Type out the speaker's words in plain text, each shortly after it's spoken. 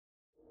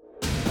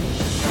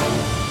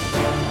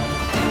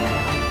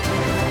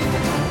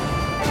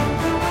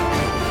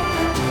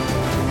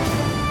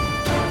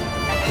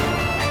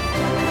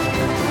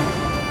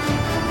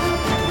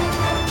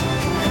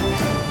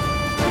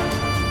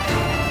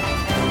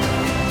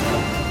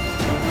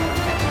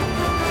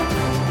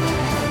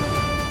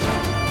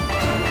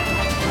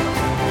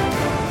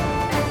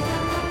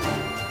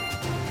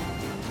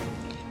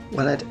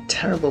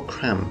terrible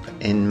cramp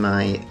in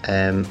my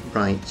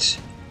right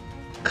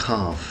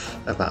calf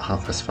about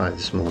 5:30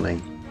 this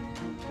morning.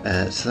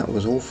 So that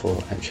was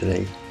awful,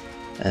 actually.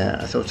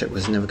 I thought it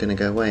was never going to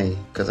go away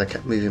because I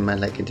kept moving my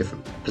leg in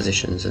different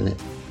positions and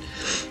it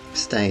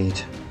stayed.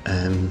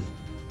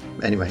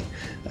 Anyway,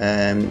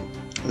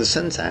 the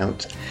sun's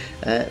out.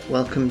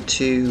 Welcome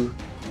to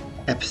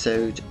a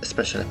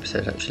special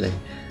episode actually,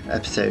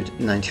 episode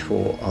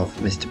 94 of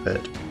Mr.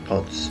 Burt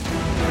Pods.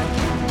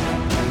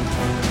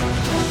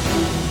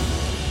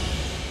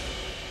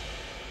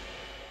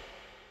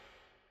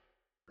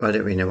 I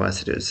don't really know why I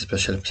said it was a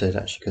special episode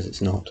actually, because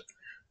it's not.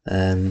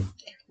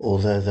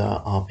 Although there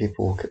are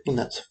people walking.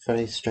 That's a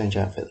very strange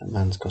outfit that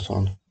man's got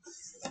on.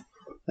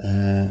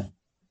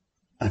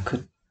 I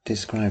could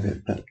describe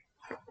it, but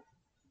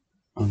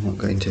I'm not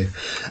going to.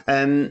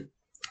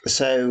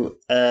 So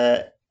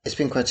it's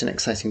been quite an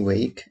exciting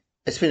week.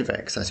 It's been a very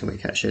exciting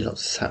week actually.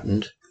 Lots has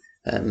happened.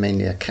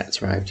 Mainly a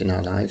cat's arrived in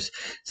our lives.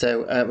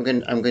 So I'm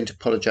going to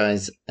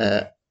apologise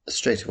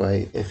straight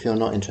away if you're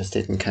not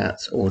interested in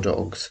cats or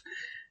dogs.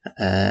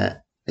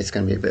 It's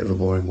going to be a bit of a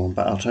boring one,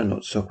 but I'll try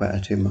not to talk about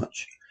her too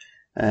much.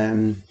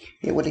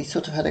 He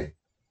sort of had a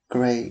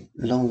grey,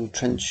 long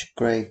trench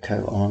grey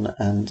coat on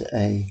and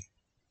a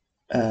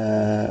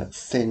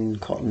thin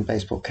cotton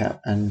baseball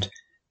cap and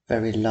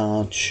very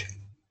large,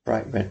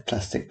 bright red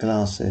plastic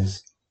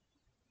glasses.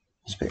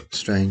 It's a bit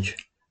strange.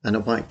 And a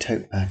white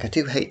tote bag. I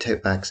do hate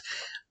tote bags.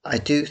 I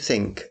do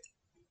think,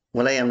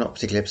 well, I'm not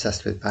particularly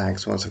obsessed with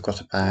bags. Once I've got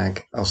a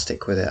bag, I'll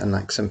stick with it.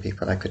 Unlike some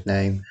people I could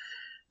name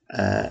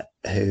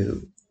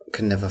who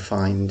can never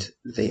find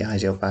the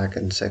ideal bag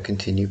and so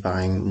continue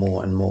buying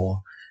more and more.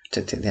 I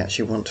don't think they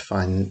actually want to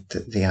find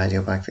the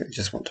ideal bag. I think they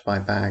just want to buy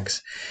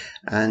bags.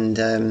 And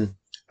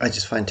I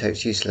just find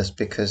totes useless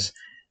because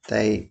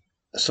they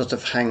sort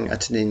of hang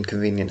at an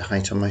inconvenient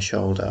height on my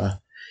shoulder.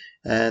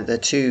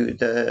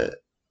 The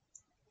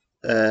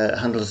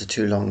handles are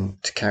too long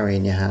to carry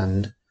in your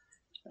hand.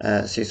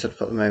 So you sort of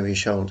put them over your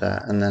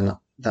shoulder and then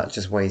that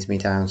just weighs me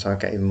down, so I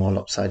get even more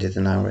lopsided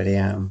than I already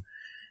am.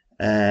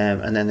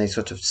 And then they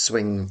sort of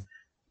swing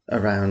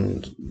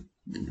around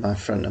my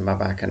front and my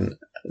back, and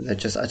I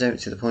don't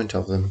see the point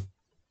of them.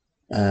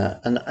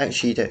 And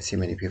actually, you don't see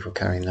many people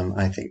carrying them.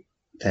 I think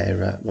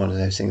they're one of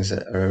those things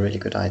that are a really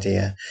good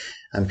idea,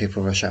 and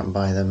people rush out and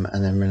buy them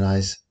and then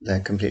realise they're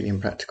completely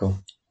impractical.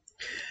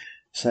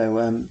 So,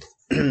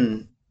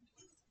 where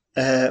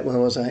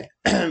was I?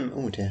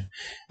 Oh dear.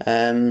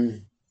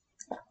 I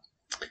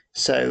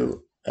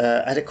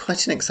had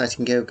quite an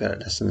exciting yoga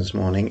lesson this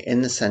morning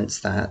in the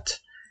sense that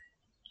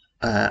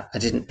I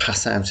didn't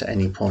pass out at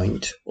any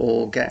point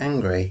or get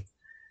angry,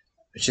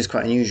 which is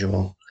quite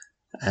unusual.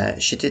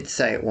 She did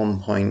say at one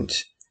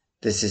point,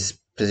 this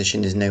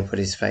position is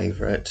nobody's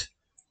favourite,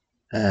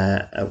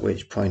 at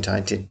which point I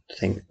did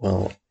think,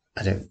 well,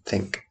 I don't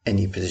think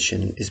any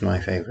position is my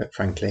favourite,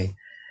 frankly.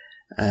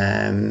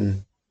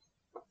 And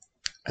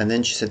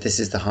then she said, this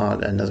is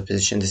another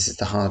position, this is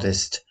the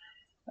hardest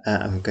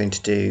I'm going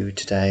to do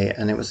today.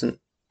 And it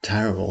wasn't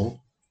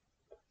terrible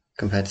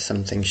compared to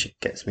some things she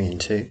gets me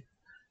into.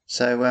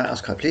 So I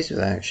was quite pleased with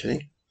that,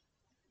 actually.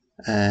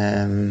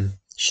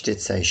 She did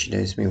say she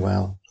knows me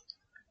well.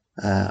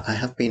 I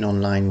have been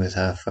online with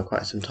her for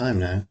quite some time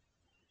now.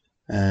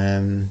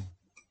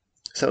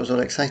 So it was all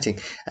exciting.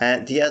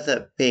 The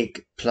other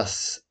big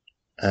plus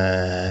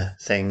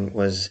thing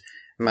was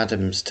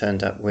Madam's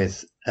turned up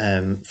with,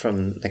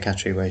 from the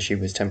cattery where she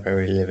was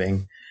temporarily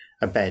living,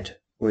 a bed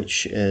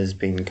which has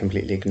been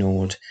completely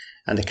ignored,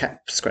 and a cat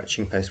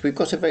scratching post. We've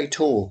got a very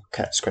tall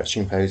cat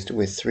scratching post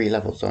with 3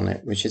 levels on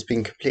it, which has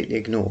been completely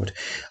ignored.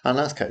 Our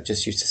last cat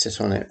just used to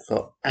sit on it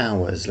for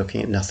hours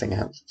looking at nothing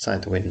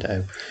outside the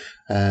window.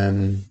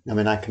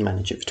 I can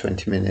manage it for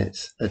 20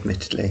 minutes,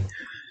 admittedly.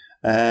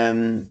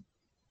 And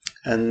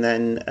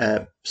then,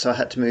 so I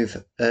had to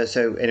move.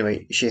 So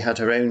anyway, she had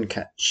her own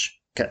cat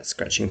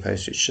scratching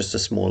post, which is just a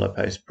smaller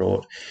post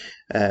brought,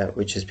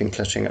 which has been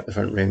cluttering up the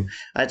front room.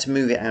 I had to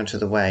move it out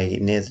of the way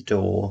near the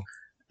door.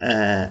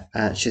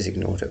 She's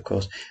ignored it, of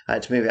course. I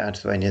had to move it out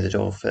of the way near the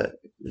door to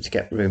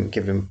get room,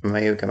 give room for my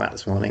yoga mat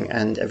this morning.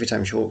 And every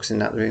time she walks in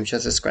and out of the room, she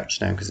has a scratch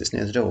now because it's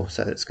near the door.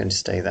 So it's going to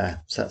stay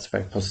there. So that's a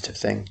very positive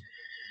thing.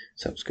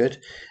 So it was good.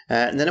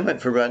 And then I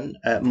went for a run.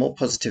 More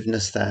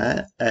positiveness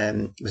there.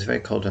 It was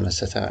very cold when I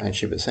set out,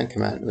 actually, but the sun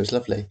came out. It was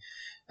lovely.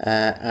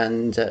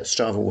 And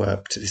Strava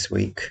worked this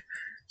week.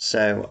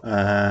 So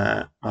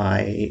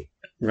I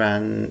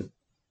ran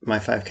my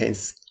 5K in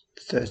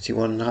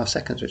 31.5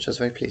 seconds, which I was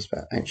very pleased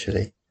about,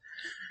 actually.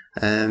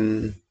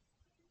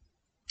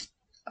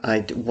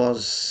 I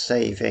was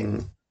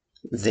saving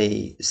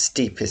the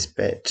steepest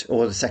bit,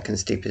 or the second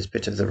steepest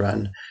bit of the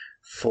run,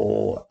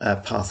 for a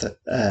path that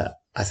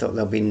I thought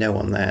there'll be no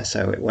one there.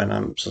 So when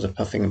I'm sort of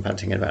puffing and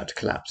panting and about to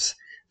collapse,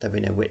 there'll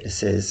be no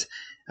witnesses.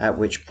 At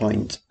which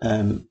point,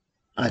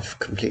 I've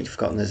completely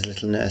forgotten there's a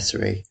little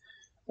nursery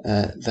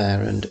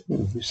there. And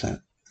who's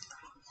that?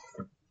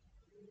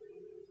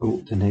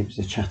 Oh, the neighbours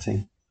are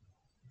chatting.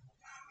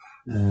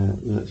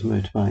 That's a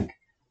motorbike.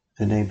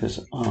 The neighbours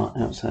are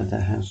outside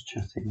their house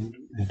chatting.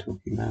 They're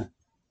talking about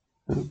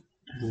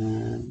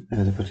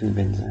They're putting the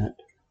bins out.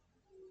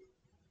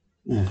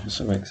 Yeah, that's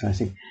so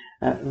exciting.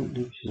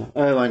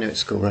 Oh, I know, it's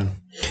school run.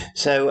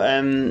 So,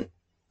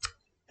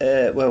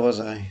 where was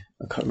I?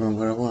 I can't remember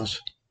where I was.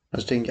 I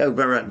was doing,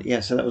 right.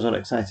 Yeah, so that was all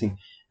exciting.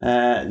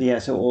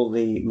 So all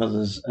the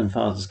mothers and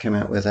fathers came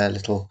out with their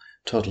little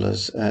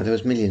toddlers. There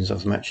was millions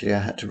of them, actually. I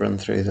had to run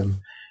through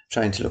them,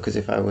 trying to look as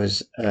if I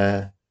was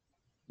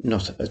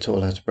not at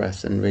all out of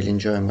breath and really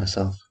enjoying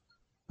myself,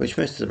 which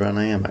most of the run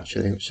I am,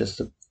 actually. It was just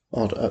the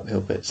odd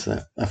uphill bits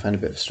that I found a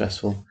bit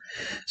stressful.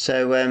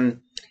 So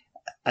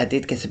I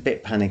did get a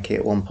bit panicky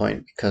at one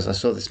point because I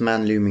saw this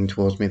man looming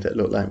towards me that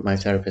looked like my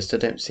therapist. I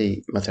don't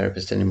see my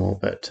therapist anymore,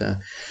 but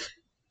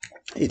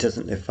he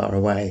doesn't live far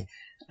away.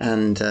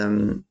 And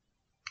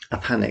I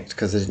panicked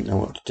because I didn't know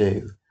what to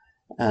do.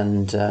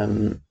 And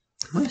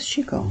where's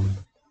she gone?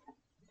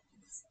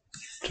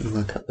 Trying to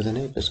work up where the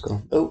neighbour's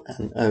gone.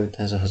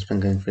 There's her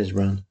husband going for his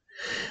run.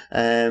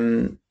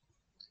 And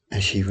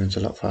she runs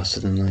a lot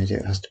faster than I do,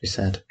 it has to be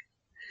said.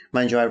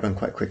 Mind you, I run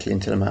quite quickly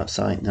until I'm out of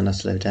sight, and then I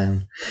slow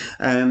down.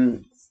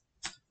 So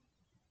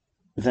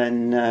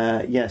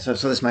I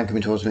saw this man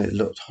coming towards me that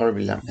looked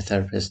horribly like my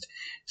therapist.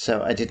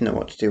 So I didn't know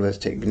what to do, whether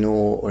to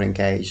ignore or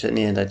engage. In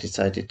the end, I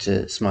decided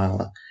to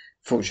smile.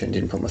 Fortunately, I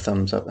didn't put my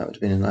thumbs up. That would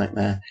have been a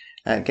nightmare.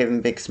 Gave him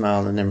a big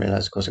smile and then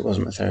realised, of course, it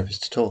wasn't my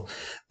therapist at all.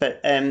 But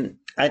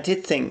I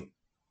did think,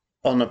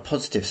 on a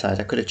positive side,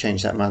 I could have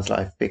changed that man's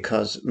life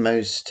because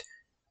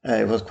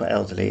it was quite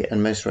elderly,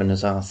 and most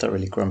runners are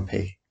thoroughly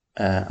grumpy,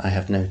 I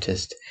have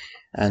noticed,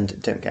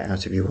 and don't get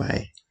out of your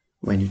way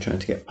when you're trying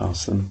to get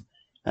past them.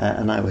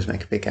 And I always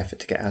make a big effort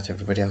to get out of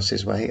everybody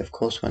else's way, of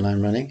course, when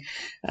I'm running.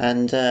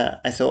 And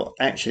I thought,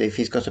 actually, if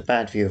he's got a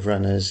bad view of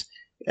runners,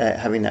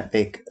 having that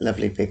big,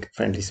 lovely, big,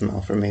 friendly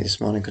smile from me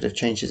this morning could have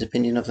changed his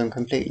opinion of them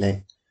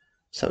completely.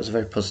 So that was a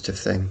very positive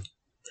thing.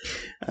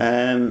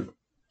 And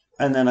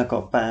then I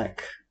got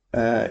back,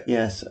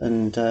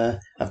 and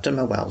I've done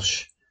my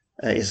Welsh.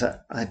 I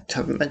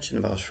haven't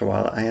mentioned Welsh for a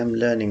while. I am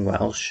learning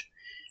Welsh.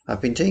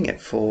 I've been doing it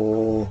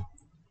for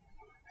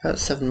about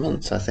 7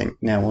 months, I think,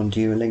 now on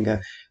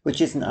Duolingo,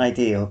 which isn't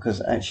ideal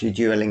because actually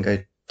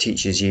Duolingo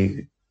teaches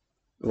you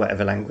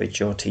whatever language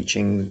you're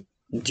teaching,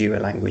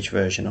 Duolingo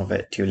version of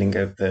it,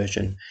 Duolingo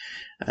version,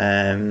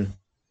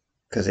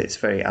 because it's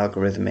very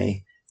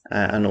algorithmy.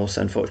 And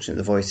also, unfortunately,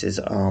 the voices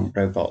are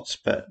robots,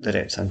 but they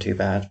don't sound too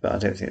bad. But I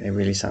don't think they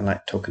really sound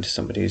like talking to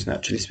somebody who's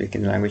naturally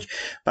speaking the language.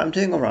 But I'm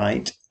doing all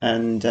right,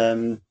 and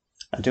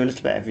I do a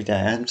little bit every day.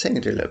 I'm saying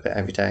I do a little bit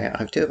every day.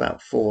 I do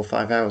about 4 or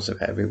 5 hours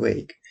of it every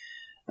week,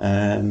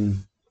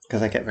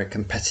 because I get very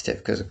competitive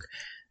because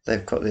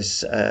they've got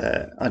this.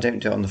 I don't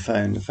do it on the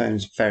phone. The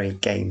phone's very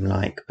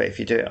game-like, but if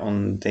you do it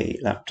on the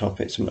laptop,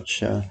 it's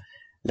much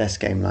less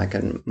game-like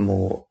and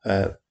more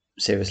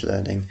serious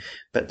learning.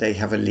 But they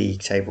have a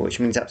league table, which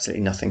means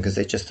absolutely nothing because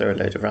they just throw a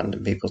load of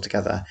random people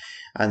together,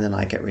 and then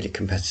I get really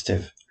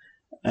competitive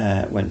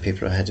when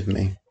people are ahead of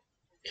me.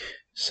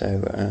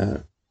 So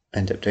I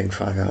end up doing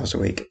 5 hours a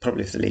week.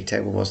 Probably if the league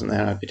table wasn't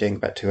there, I'd be doing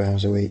about 2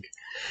 hours a week.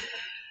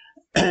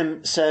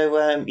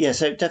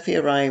 So Duffy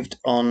arrived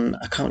on.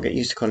 I can't get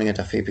used to calling her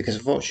Duffy because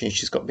unfortunately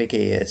she's got big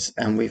ears,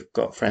 and we've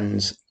got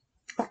friends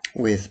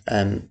with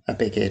a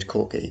big-eared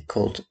corgi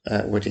called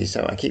Woody.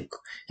 So I keep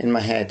in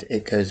my head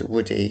it goes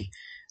Woody,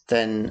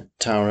 then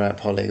Tara,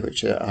 Polly,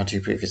 which are our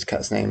 2 previous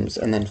cats' names,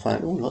 and then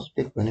find lots of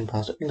people running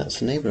past. I think that's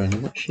the neighbour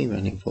running. What's she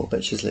running for?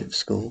 But she's late for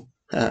school.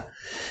 Then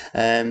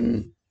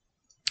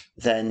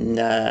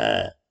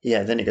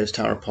it goes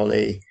Tara,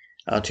 Polly,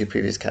 our 2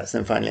 previous cats,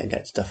 and then finally I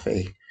get to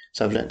Duffy.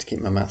 So I've learned to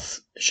keep my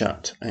mouth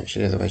shut,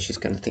 actually, otherwise she's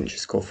going to think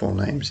she's called 4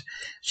 names.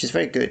 She's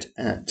very good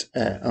at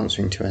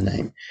answering to her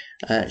name.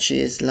 She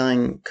is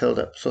lying curled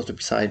up sort of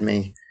beside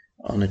me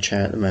on a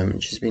chair at the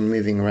moment. She's been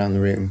moving around the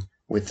room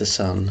with the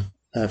sun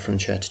from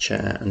chair to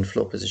chair and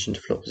floor position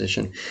to floor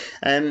position.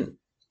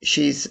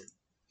 She's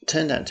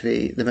turned out to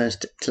be the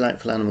most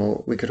delightful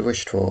animal we could have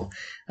wished for.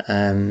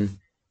 I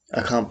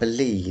can't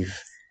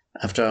believe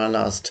after our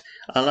last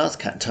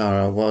cat,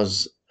 Tara,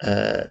 was...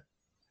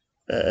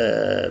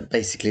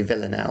 basically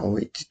Villanelle.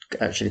 We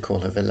actually call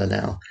her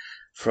Villanelle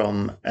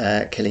from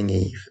Killing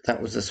Eve.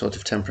 That was the sort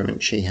of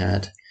temperament she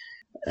had.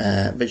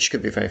 But she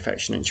could be very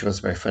affectionate. She was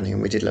very funny,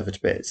 and we did love her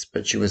to bits.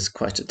 But she was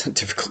quite a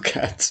difficult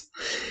cat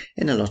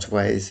in a lot of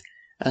ways.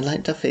 And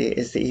like Duffy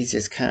is the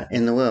easiest cat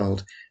in the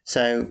world.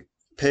 So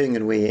pooing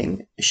and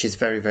weeing, she's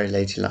very, very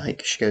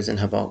ladylike. She goes in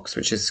her box,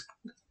 which is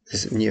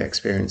this new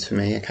experience for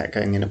me, a cat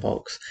going in a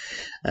box.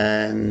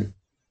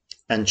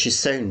 And she's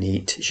so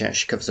neat. She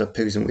actually covers her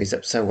poos and wees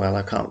up so well,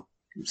 I can't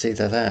see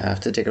they're there. I have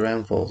to dig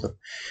around for them.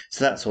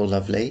 So that's all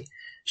lovely.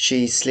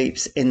 She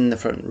sleeps in the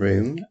front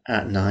room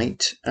at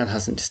night and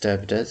hasn't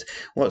disturbed us.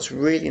 What's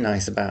really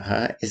nice about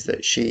her is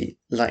that she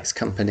likes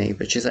company,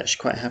 but she's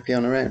actually quite happy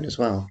on her own as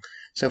well.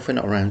 So if we're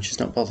not around,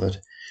 she's not bothered.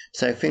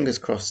 So fingers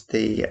crossed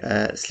the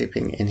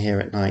sleeping in here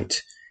at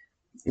night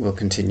will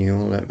continue,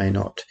 although it may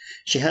not.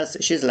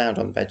 She's allowed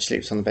on the bed. She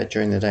sleeps on the bed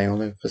during the day,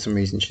 although for some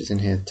reason she's in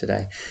here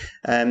today.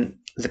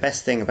 The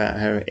best thing about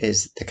her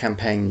is the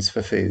campaigns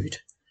for food,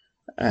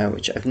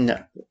 which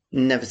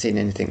never seen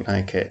anything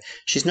like it.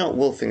 She's not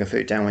wolfing her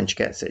food down when she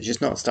gets it.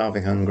 She's not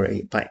starving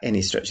hungry by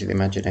any stretch of the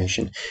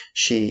imagination.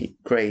 She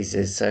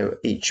grazes, so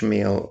each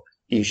meal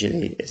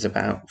usually is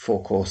about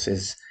 4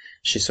 courses.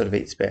 She sort of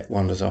eats a bit,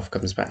 wanders off,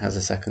 comes back, has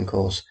a second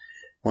course,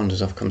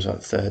 wanders off, comes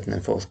back, third, and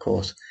then fourth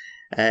course.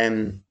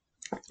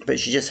 But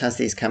she just has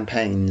these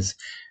campaigns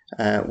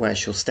where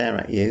she'll stare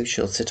at you,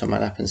 she'll sit on my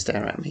lap and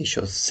stare at me,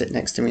 she'll sit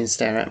next to me and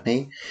stare at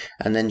me,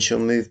 and then she'll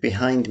move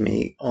behind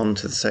me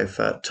onto the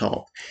sofa up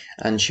top,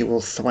 and she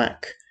will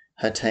thwack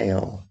her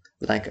tail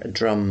like a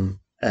drum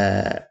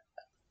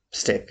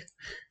stick.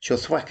 She'll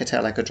thwack her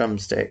tail like a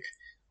drumstick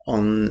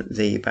on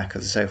the back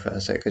of the sofa,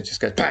 so it could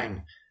just go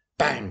bang,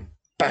 bang,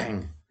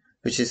 bang,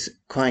 which is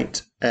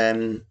quite,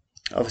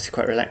 obviously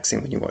quite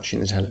relaxing when you're watching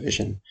the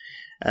television.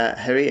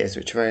 Her ears,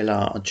 which are very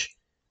large,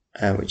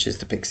 which is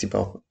the Pixie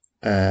Bob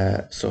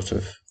sort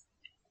of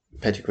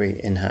pedigree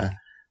in her,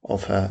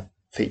 of her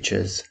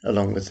features,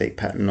 along with the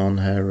pattern on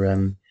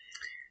her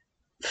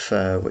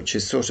fur, which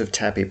is sort of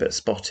tabby but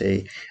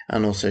spotty,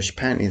 and also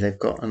apparently they've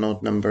got an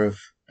odd number of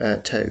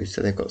toes,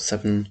 so they've got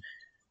 7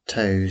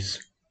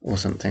 toes or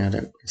something,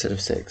 instead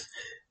of 6.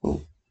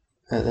 Oh,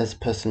 there's a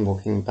person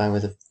walking by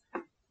with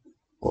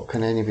what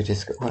can only be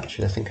described. Well,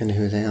 actually, I think I know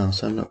who they are,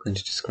 so I'm not going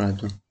to describe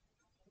them.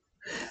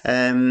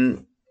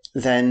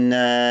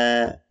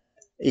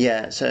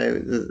 So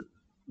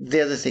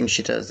the other thing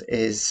she does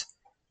is,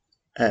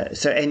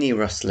 so any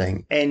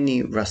rustling,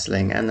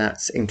 and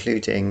that's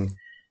including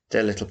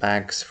the little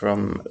bags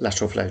from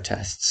lateral flow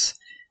tests,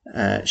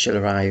 she'll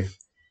arrive.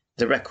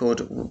 The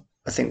record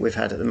I think we've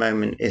had at the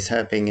moment is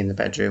her being in the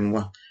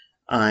bedroom.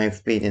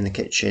 I've been in the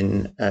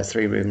kitchen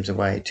 2 rooms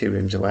away.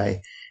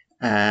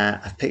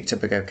 I've picked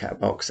up a Go Cat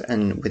box,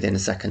 and within a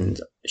second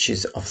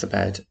she's off the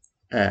bed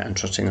and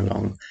trotting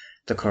along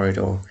the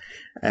corridor.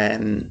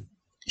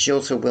 She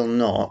also will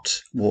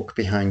not walk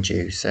behind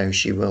you, so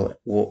she will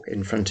walk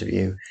in front of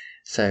you.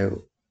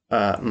 So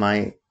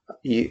my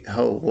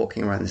whole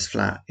walking around this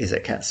flat is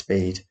at cat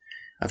speed.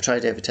 I've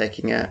tried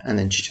overtaking her, and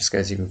then she just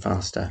goes even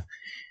faster.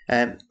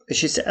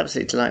 She's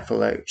absolutely delightful,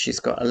 though. She's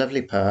got a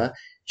lovely purr.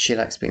 She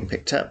likes being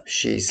picked up.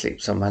 She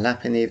sleeps on my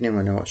lap in the evening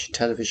when I watch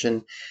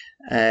television.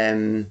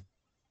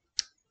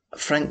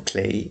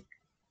 Frankly,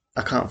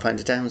 I can't find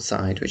a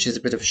downside, which is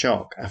a bit of a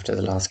shock after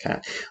the last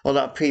cat.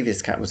 Although our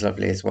previous cat was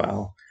lovely as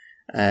well.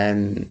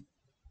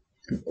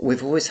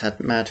 We've always had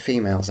mad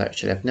females,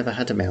 actually. I've never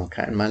had a male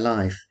cat in my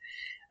life.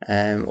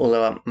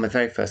 Although my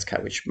very first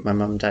cat, which my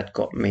mum and dad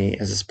got me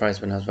as a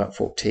surprise when I was about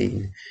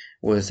 14,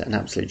 was an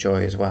absolute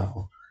joy as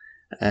well.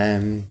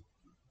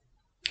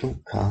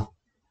 Car.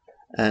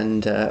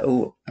 And,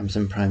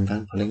 Amazon Prime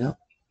van pulling up.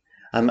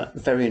 I'm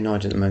very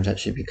annoyed at the moment,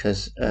 actually,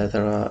 because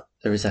there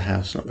is a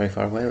house not very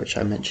far away, which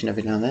I mention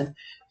every now and then,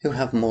 who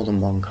have more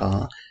than one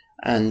car,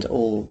 and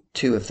all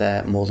 2 of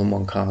their more than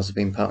one cars have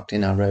been parked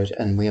in our road,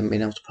 and we haven't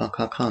been able to park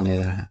our car near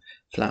their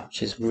flat,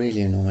 which is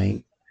really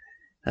annoying.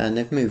 And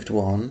they've moved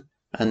one,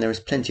 and there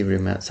is plenty of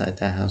room outside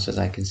their house, as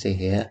I can see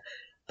here,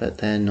 but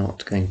they're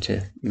not going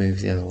to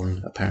move the other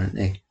one,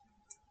 apparently.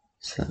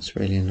 So that's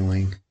really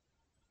annoying.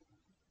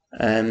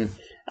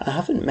 I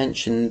haven't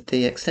mentioned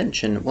the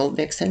extension. Well,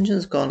 the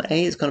extension's gone.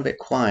 A, it's gone a bit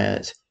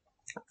quiet,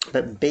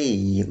 but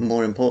B,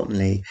 more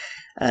importantly,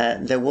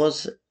 there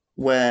was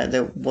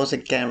a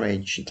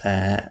garage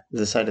there,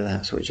 the side of the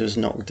house, which was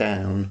knocked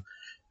down,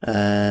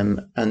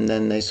 and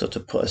then they sort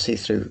of put a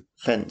see-through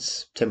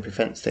fence, temporary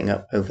fence thing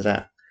up over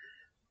that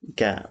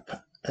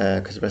gap,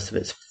 because the rest of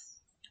it's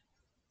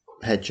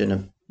hedge and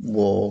a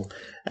wall.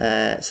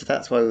 So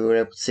that's why we were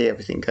able to see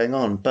everything going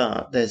on.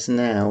 But there's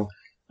now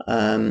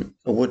a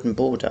wooden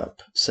board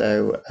up,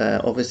 so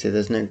obviously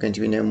there's going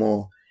to be no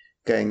more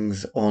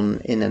goings on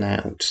in and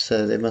out.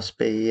 So they must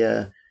be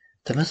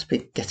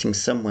getting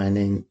somewhere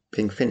in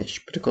being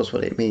finished. But of course,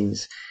 what it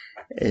means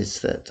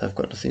is that I've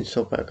got nothing to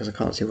talk about because I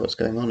can't see what's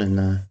going on in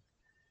there,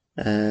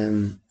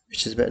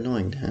 which is a bit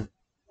annoying now,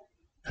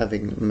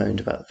 having moaned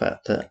about the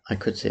fact that I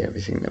could see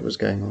everything that was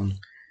going on.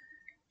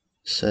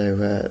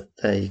 So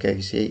there you go.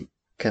 You see,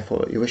 careful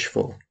what you wish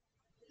for.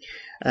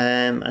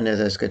 I know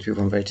there's going to be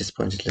one very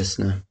disappointed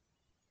listener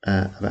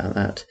about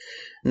that.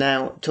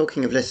 Now,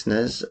 talking of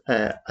listeners,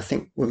 I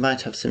think we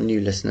might have some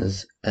new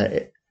listeners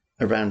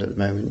around at the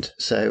moment.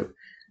 So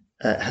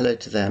hello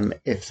to them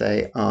if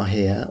they are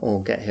here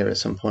or get here at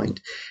some point.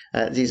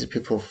 These are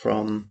people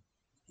from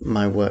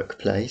my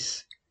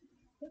workplace.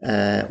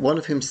 One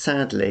of them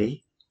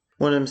sadly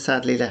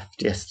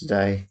left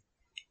yesterday,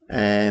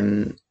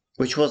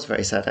 which was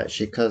very sad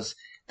actually, because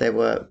they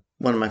were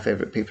one of my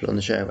favourite people on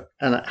the show.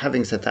 And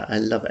having said that, I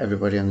love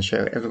everybody on the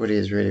show. Everybody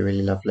is really,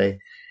 really lovely.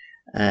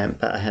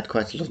 But I had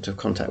quite a lot of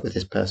contact with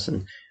this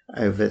person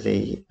over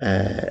the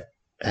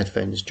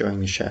headphones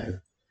during the show.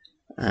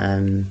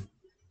 I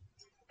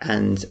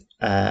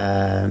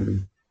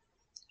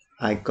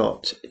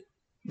got...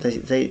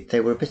 They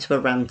were a bit of a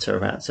ranter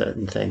about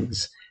certain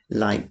things,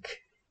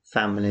 like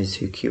families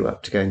who queue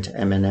up to go into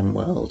M&M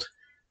World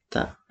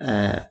that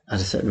had a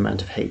certain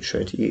amount of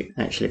hatred.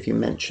 If you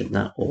mentioned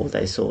that or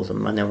they saw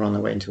them when they were on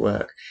their way into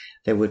work,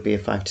 there would be a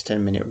 5 to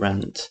 10 minute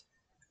rant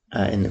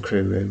in the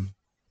crew room,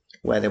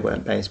 where they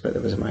weren't based, but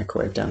there was a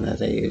microwave down there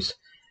they used.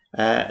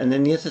 And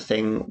then the other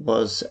thing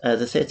was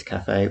the Theatre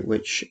Cafe,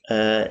 which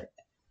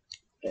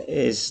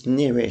is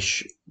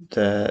nearish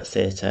the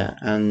theatre,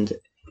 and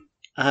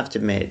I have to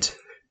admit,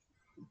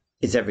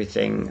 is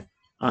everything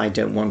I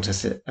don't want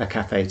a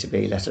cafe to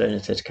be, let alone a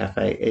theatre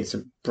cafe. It's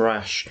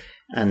brash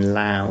and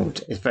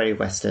loud. It's very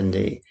West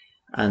Endy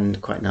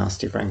and quite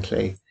nasty,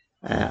 frankly.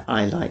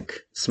 I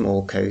like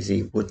small,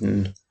 cosy,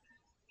 wooden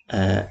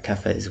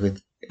cafes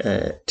with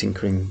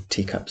tinkering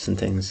teacups and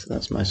things.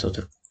 That's my sort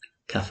of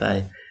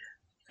cafe.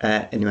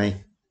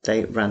 Anyway,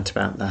 they rant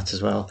about that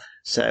as well.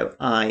 So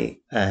I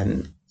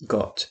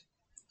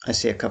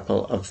see a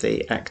couple of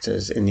the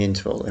actors in the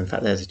interval. In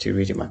fact, they're the two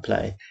reading my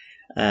play,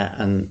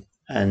 and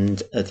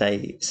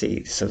they see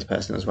this other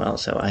person as well.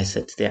 So I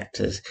said to the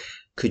actors,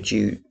 could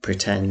you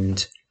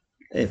pretend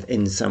if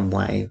in some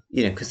way,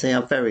 because they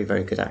are very,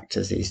 very good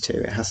actors, these two,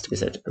 it has to be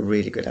said,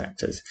 really good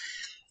actors.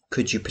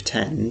 Could you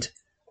pretend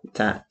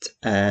that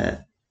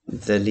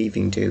the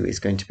Leaving Do is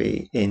going to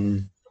be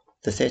in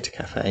the Theatre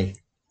Cafe?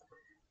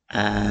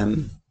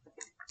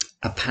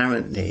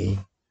 Apparently,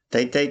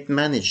 they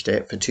managed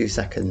it for 2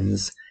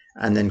 seconds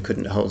and then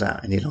couldn't hold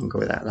out any longer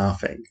without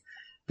laughing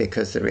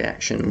because the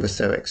reaction was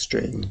so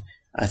extreme.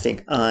 I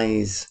think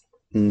eyes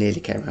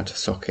nearly came out of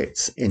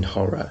sockets in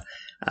horror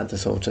at the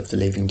thought of the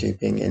Leaving Do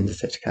being in the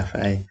Theatre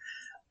Cafe.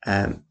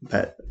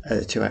 But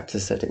the two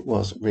actors said it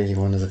was really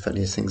one of the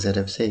funniest things they'd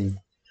ever seen.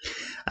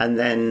 And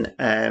then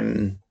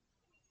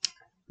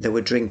there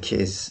were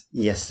drinkies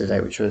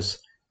yesterday, which was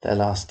their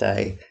last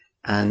day.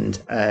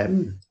 And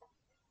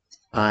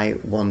I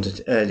wandered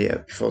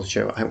earlier before the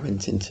show. I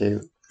was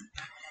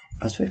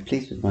very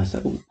pleased with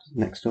myself. Ooh,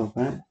 next door,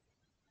 right?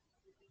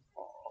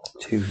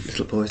 Two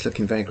little boys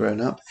looking very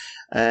grown up.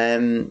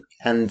 And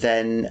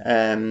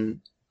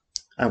then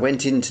I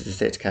went into the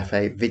Theatre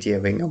Cafe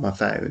videoing on my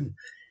phone.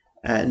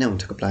 No one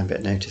took a blind bit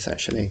of notice,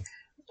 actually.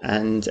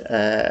 And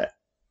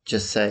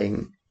just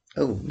saying,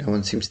 oh, no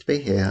one seems to be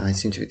here. I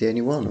seem to be the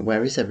only one.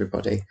 Where is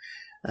everybody?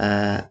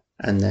 And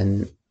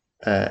then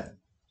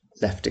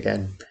left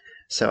again.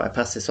 So I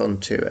passed this on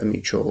to a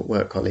mutual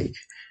work colleague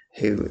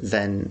who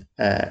then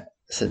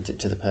sent it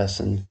to the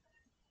person.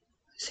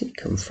 Where's he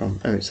come from?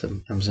 Oh, it's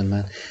an Amazon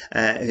man.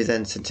 Who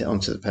then sent it on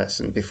to the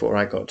person before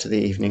I got to the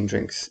evening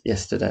drinks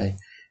yesterday.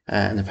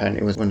 And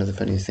apparently it was one of the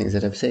funniest things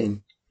I'd ever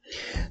seen.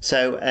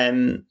 So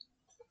I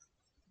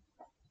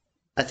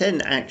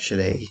then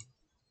actually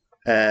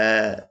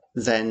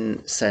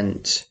then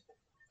sent,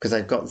 because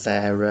I'd got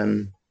their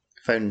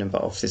phone number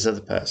off this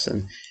other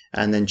person,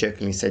 and then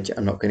jokingly said,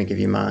 I'm not going to give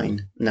you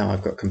mine. Now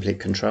I've got complete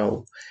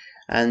control.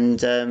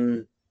 And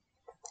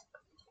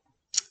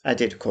I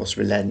did, of course,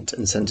 relent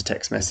and send a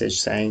text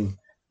message saying,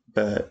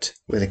 Bert,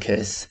 with a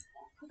kiss.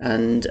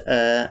 And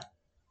I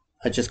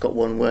just got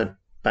one word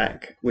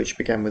back, which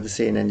began with a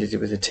C and ended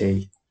with a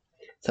T.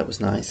 That was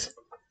nice.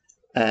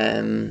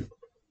 Yeah,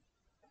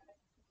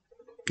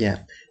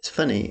 it's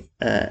funny.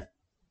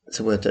 It's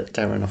a word that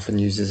Darren often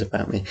uses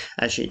about me.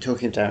 Actually,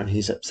 talking of Darren,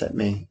 he's upset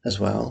me as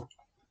well.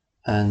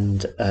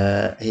 And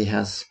he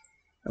has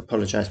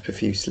apologised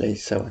profusely,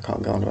 so I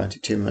can't go on about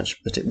it too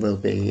much, but it will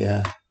be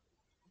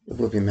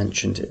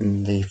mentioned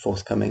in the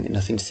forthcoming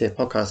Nothing to See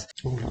podcast.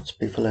 Oh, lots of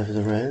people over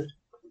the road.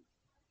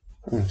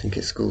 I don't think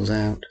it school's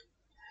out.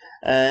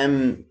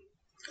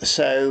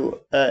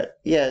 So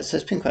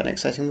it's been quite an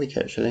exciting week,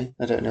 actually.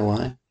 I don't know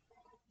why.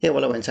 Yeah,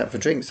 well, I went out for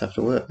drinks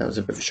after work. That was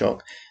a bit of a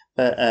shock.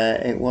 But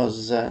it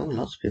was,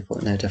 lots of people,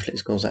 no, definitely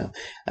school's out.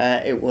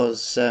 It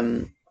was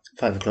 5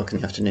 o'clock in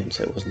the afternoon,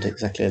 so it wasn't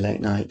exactly a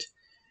late night.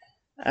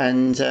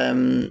 And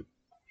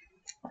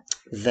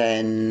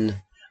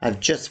then I've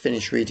just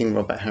finished reading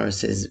Robert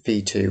Harris's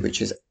V2,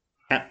 which is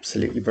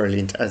absolutely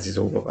brilliant, as is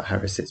all Robert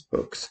Harris's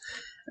books.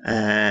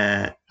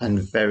 And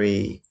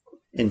very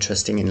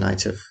interesting in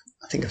light of,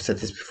 I think I've said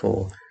this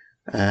before,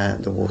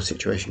 the war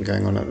situation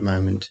going on at the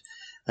moment.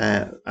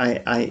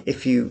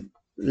 If you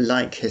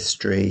like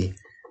history,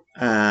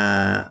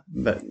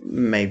 but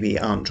maybe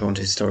aren't drawn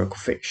to historical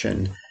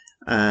fiction,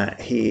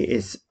 he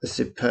is a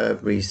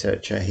superb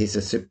researcher. He's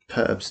a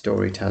superb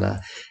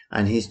storyteller,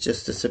 and he's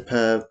just a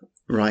superb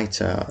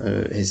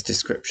writer. His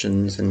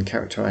descriptions and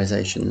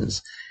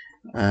characterizations,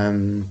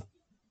 I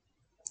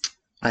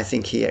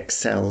think he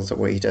excels at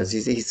what he does.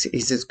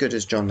 He's as good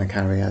as John le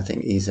Carré, I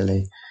think,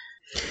 easily.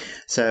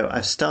 So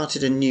I've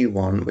started a new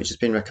one, which has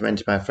been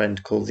recommended by a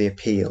friend, called The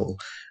Appeal,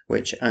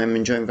 which I'm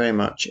enjoying very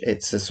much.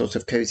 It's a sort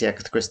of cozy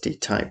Agatha Christie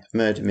type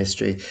murder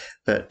mystery,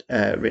 but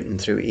written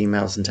through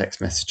emails and text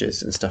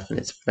messages and stuff, and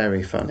it's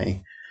very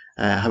funny.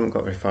 I haven't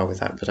got very far with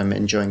that, but I'm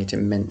enjoying it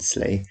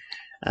immensely.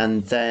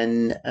 And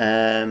then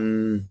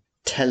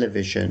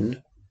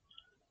television,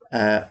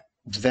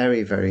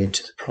 very, very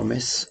into The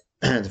Promise,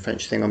 the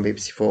French thing on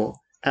BBC4.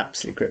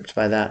 Absolutely gripped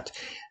by that,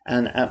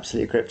 and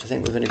absolutely gripped. I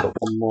think we've only got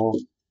one more.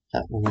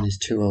 That woman is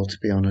too old to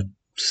be on a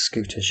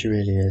scooter. She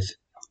really is.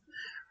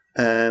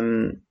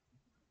 Something's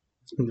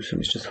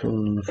just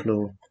fallen on the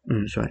floor.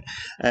 That's right.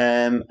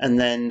 And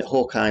then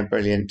Hawkeye,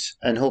 brilliant.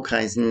 And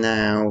Hawkeye's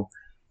now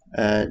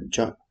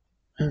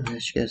Oh, there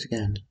she goes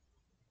again.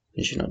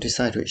 Did she not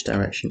decide which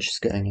direction she's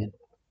going in?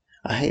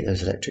 I hate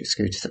those electric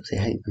scooters,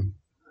 absolutely hate them.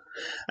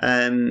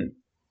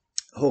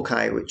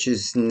 Hawkeye, which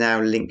is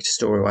now linked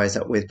story-wise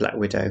up with Black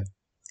Widow,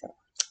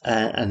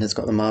 and has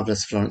got the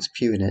marvellous Florence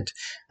Pugh in it.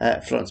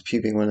 Florence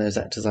Pugh being one of those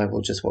actors I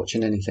will just watch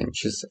in anything.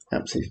 She's an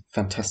absolutely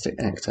fantastic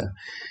actor.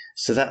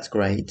 So that's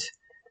great.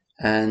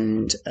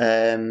 And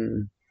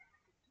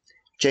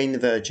Jane the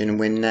Virgin,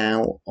 we're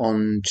now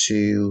on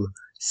to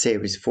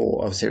series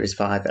 4 of series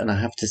 5, and I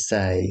have to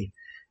say,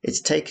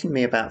 it's taken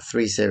me about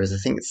 3 series. I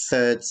think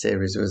third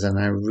series was when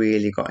I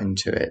really got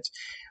into it.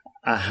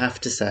 I have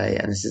to say,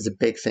 and this is a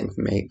big thing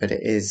for me, but it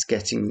is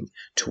getting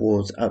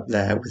towards up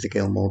there with the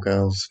Gilmore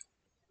Girls.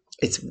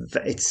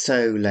 It's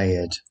so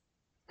layered.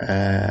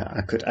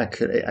 I could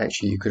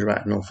actually, you could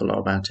write an awful lot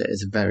about it.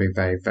 It's a very,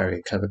 very,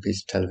 very clever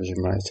piece of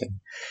television writing,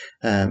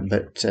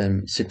 but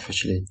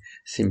superficially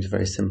seems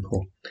very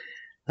simple.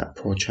 That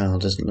poor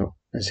child doesn't look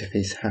as if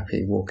he's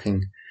happy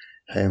walking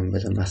home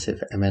with a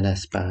massive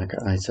M&S bag.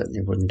 I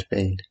certainly wouldn't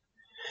be.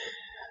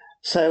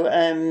 So,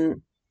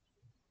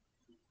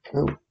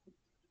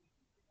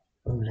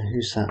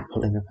 who's that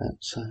pulling up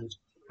outside?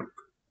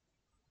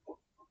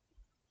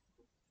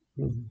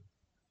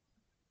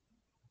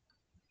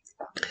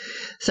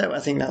 So I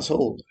think that's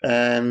all.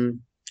 I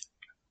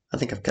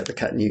think I've kept the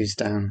cat news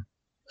down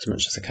as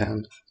much as I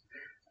can.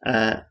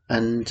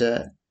 And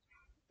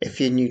if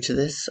you're new to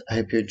this, I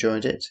hope you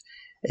enjoyed it.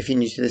 If you're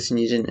new to this and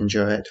you didn't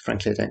enjoy it,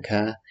 frankly, I don't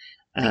care.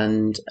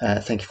 And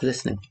thank you for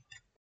listening.